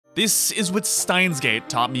This is what Steins Gate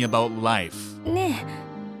taught me about life. ね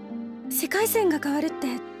え、世界線が変わるっ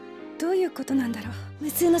てどういうことなんだろう。無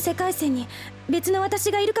数の世界線に別の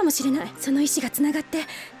私がいるかもしれない。その意志がつながって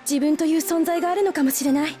自分という存在があるのかもし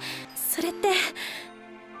れない。それって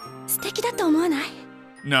素敵だと思わない？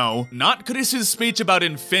 No, not Kurisu's speech about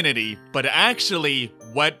infinity, but actually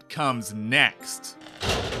what comes next.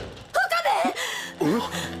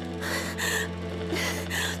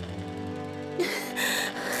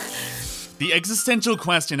 The existential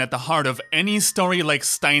question at the heart of any story like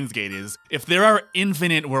Steins Gate is, if there are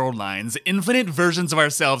infinite world lines, infinite versions of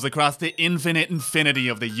ourselves across the infinite infinity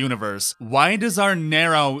of the universe, why does our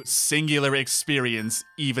narrow, singular experience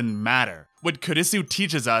even matter? What Kurisu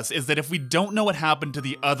teaches us is that if we don't know what happened to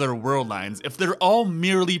the other world lines, if they're all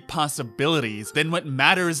merely possibilities, then what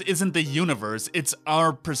matters isn't the universe, it's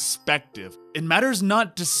our perspective. It matters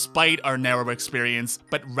not despite our narrow experience,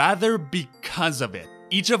 but rather because of it.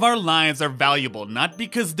 Each of our lives are valuable, not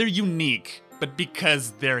because they're unique, but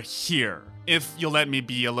because they're here. If you'll let me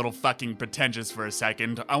be a little fucking pretentious for a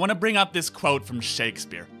second, I want to bring up this quote from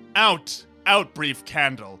Shakespeare. Out, out, brief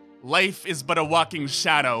candle. Life is but a walking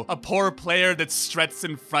shadow, a poor player that struts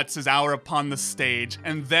and fruts his hour upon the stage,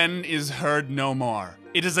 and then is heard no more.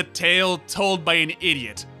 It is a tale told by an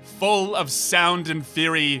idiot, full of sound and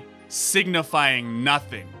theory, signifying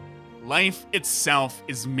nothing. Life itself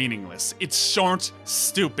is meaningless. It's short,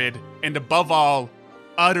 stupid, and above all,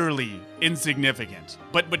 utterly insignificant.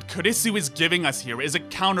 But what Kurisu is giving us here is a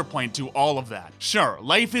counterpoint to all of that. Sure,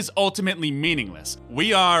 life is ultimately meaningless.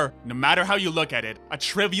 We are, no matter how you look at it, a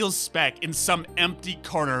trivial speck in some empty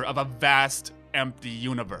corner of a vast, empty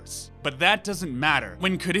universe. But that doesn't matter.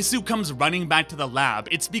 When Kurisu comes running back to the lab,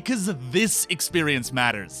 it's because this experience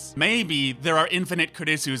matters. Maybe there are infinite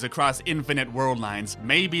Kurisus across infinite world lines.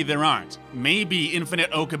 Maybe there aren't. Maybe infinite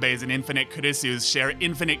Okabes and infinite Kurisus share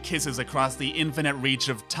infinite kisses across the infinite reach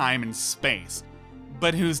of time and space.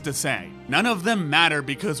 But who's to say? None of them matter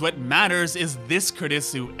because what matters is this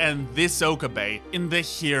Kurisu and this Okabe in the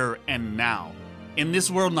here and now. In this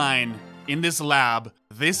world line, in this lab,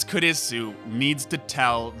 this Kurisu needs to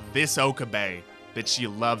tell this Okabe that she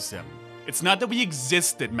loves him. It's not that we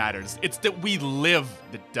exist that matters, it's that we live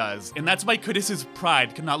that does. And that's why Kurisu's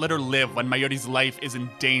pride cannot let her live when Mayuri's life is in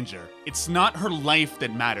danger. It's not her life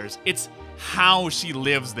that matters, it's how she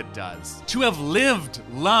lives that does. To have lived,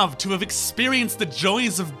 loved, to have experienced the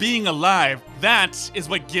joys of being alive, that is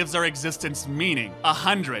what gives our existence meaning.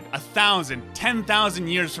 100, 1,000, 10,000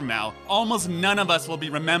 years from now, almost none of us will be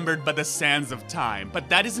remembered by the sands of time. But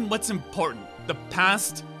that isn't what's important. The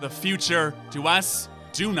past, the future, to us,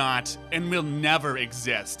 do not and will never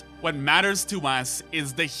exist. What matters to us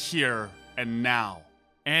is the here and now.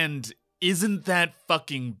 And isn't that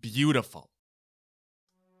fucking beautiful?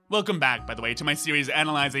 Welcome back, by the way, to my series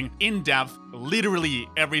analyzing, in depth, literally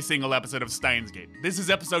every single episode of Steins Gate. This is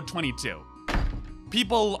episode 22.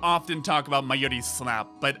 People often talk about Mayuri's slap,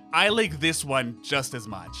 but I like this one just as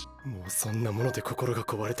much.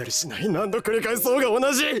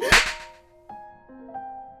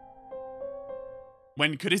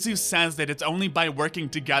 When Kurisu says that it's only by working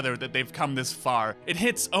together that they've come this far, it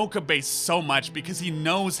hits Okabe so much because he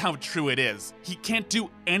knows how true it is. He can't do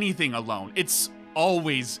anything alone. It's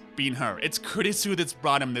always been her. It's Kurisu that's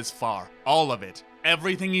brought him this far. All of it.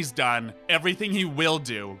 Everything he's done, everything he will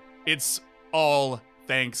do, it's all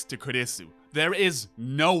thanks to Kurisu. There is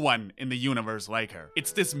no one in the universe like her.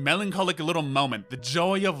 It's this melancholic little moment, the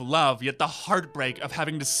joy of love, yet the heartbreak of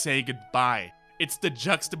having to say goodbye. It's the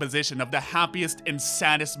juxtaposition of the happiest and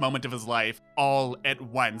saddest moment of his life all at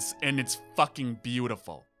once, and it's fucking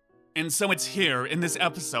beautiful. And so it's here, in this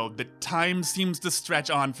episode, that time seems to stretch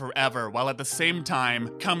on forever, while at the same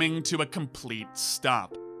time coming to a complete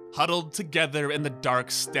stop. Huddled together in the dark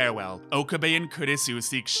stairwell, Okabe and Kurisu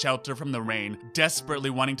seek shelter from the rain, desperately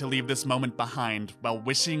wanting to leave this moment behind, while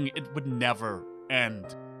wishing it would never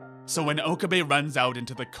end. So when Okabe runs out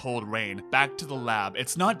into the cold rain, back to the lab,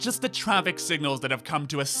 it's not just the traffic signals that have come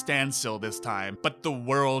to a standstill this time, but the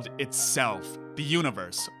world itself, the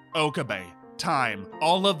universe, Okabe, time,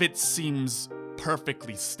 all of it seems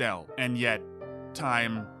perfectly still. And yet,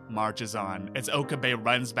 time marches on as Okabe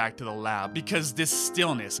runs back to the lab because this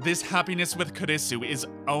stillness, this happiness with Kurisu is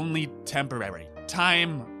only temporary.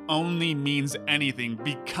 Time only means anything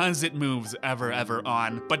because it moves ever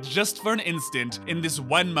on. But just for an instant, in this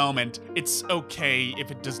one moment, it's okay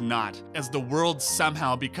if it does not, as the world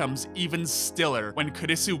somehow becomes even stiller when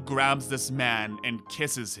Kurisu grabs this man and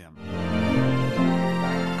kisses him.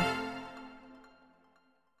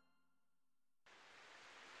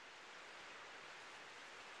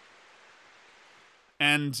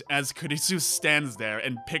 And as Kurisu stands there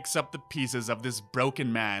and picks up the pieces of this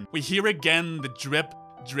broken man, we hear again the drip,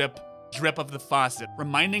 drip, drip of the faucet,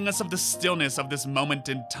 reminding us of the stillness of this moment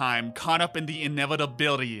in time, caught up in the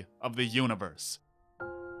inevitability of the universe.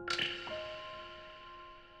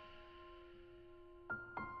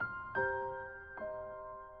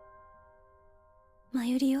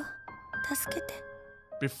 Mayuri, 助けて.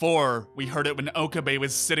 Before, we heard it when Okabe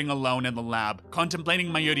was sitting alone in the lab,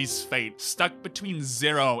 contemplating Mayuri's fate, stuck between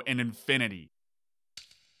 0 and infinity.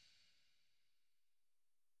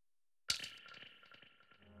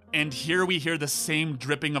 And here we hear the same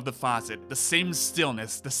dripping of the faucet, the same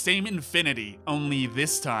stillness, the same infinity, only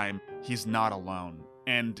this time, he's not alone.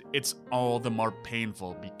 And it's all the more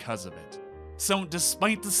painful because of it. So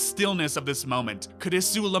despite the stillness of this moment,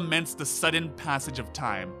 Kurisu laments the sudden passage of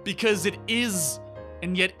time, because it is,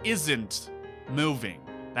 and yet isn't, moving.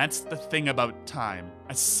 That's the thing about time.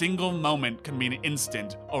 A single moment can be an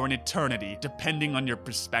instant or an eternity, depending on your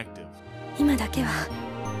perspective. 今だけは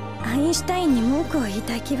アインシュタインに文句を言い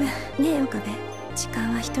たい気分ねえ岡部。時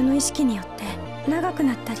間は人の意識によって長く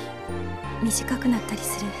なったり短くなったり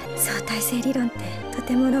する相対性理論ってと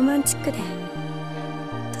てもロマンチックで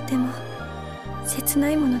とても切な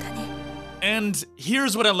いものだね。 And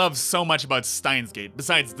here's what I love so much about Steins Gate,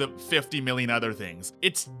 besides the 50 million other things.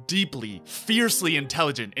 It's deeply, fiercely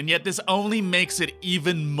intelligent, and yet this only makes it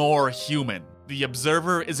even more human. The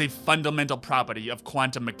observer is a fundamental property of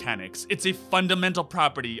quantum mechanics. It's a fundamental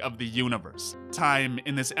property of the universe. Time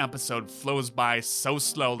in this episode flows by so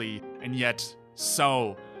slowly, and yet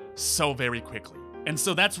so very quickly. And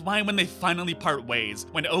so that's why when they finally part ways,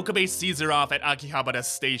 when Okabe sees her off at Akihabara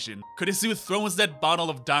Station, Kurisu throws that bottle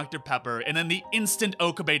of Dr. Pepper, and then the instant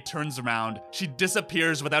Okabe turns around, she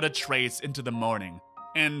disappears without a trace into the morning.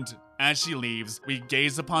 And as she leaves, we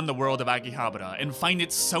gaze upon the world of Akihabara and find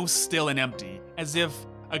it so still and empty, as if,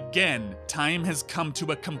 again, time has come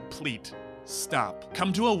to a complete stop.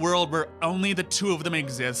 Come to a world where only the two of them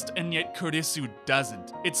exist, and yet Kurisu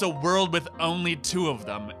doesn't. It's a world with only two of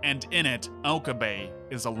them, and in it, Okabe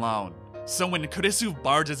is alone. So when Kurisu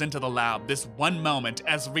barges into the lab, this one moment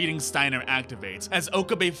as Reading Steiner activates, as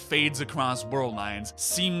Okabe fades across world lines,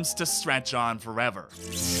 seems to stretch on forever.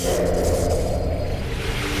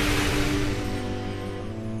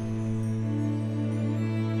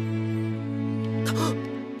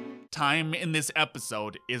 Time in this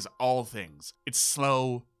episode is all things. It's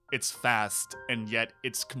slow, it's fast, and yet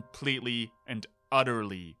it's completely and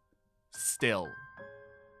utterly still.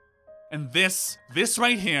 And this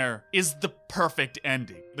right here is the perfect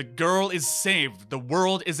ending. The girl is saved, the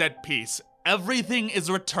world is at peace, everything is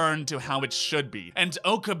returned to how it should be. And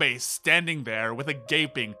Okabe standing there with a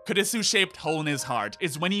gaping, Kurisu-shaped hole in his heart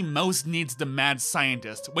is when he most needs the mad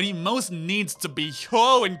scientist, when he most needs to be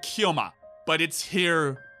Hyo and Kyoma. But it's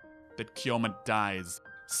here that Kyoma dies.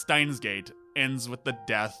 Steins Gate ends with the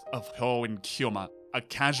death of Hyo and Kyoma, a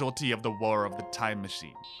casualty of the war of the time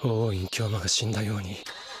machine.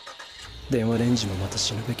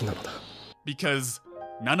 Because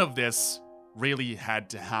none of this really had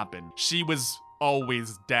to happen. She was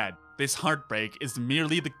always dead. This heartbreak is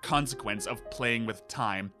merely the consequence of playing with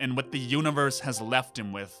time, and what the universe has left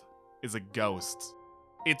him with is a ghost.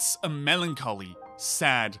 It's a melancholy,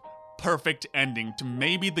 sad, perfect ending to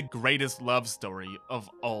maybe the greatest love story of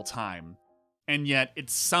all time. And yet, it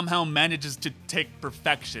somehow manages to take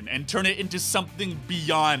perfection and turn it into something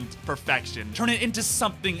beyond perfection. Turn it into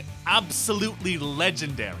something absolutely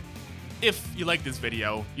legendary. If you like this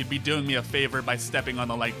video, you'd be doing me a favor by stepping on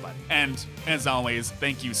the like button. And, as always,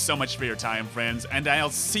 thank you so much for your time, friends, and I'll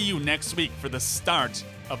see you next week for the start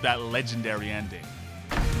of that legendary ending.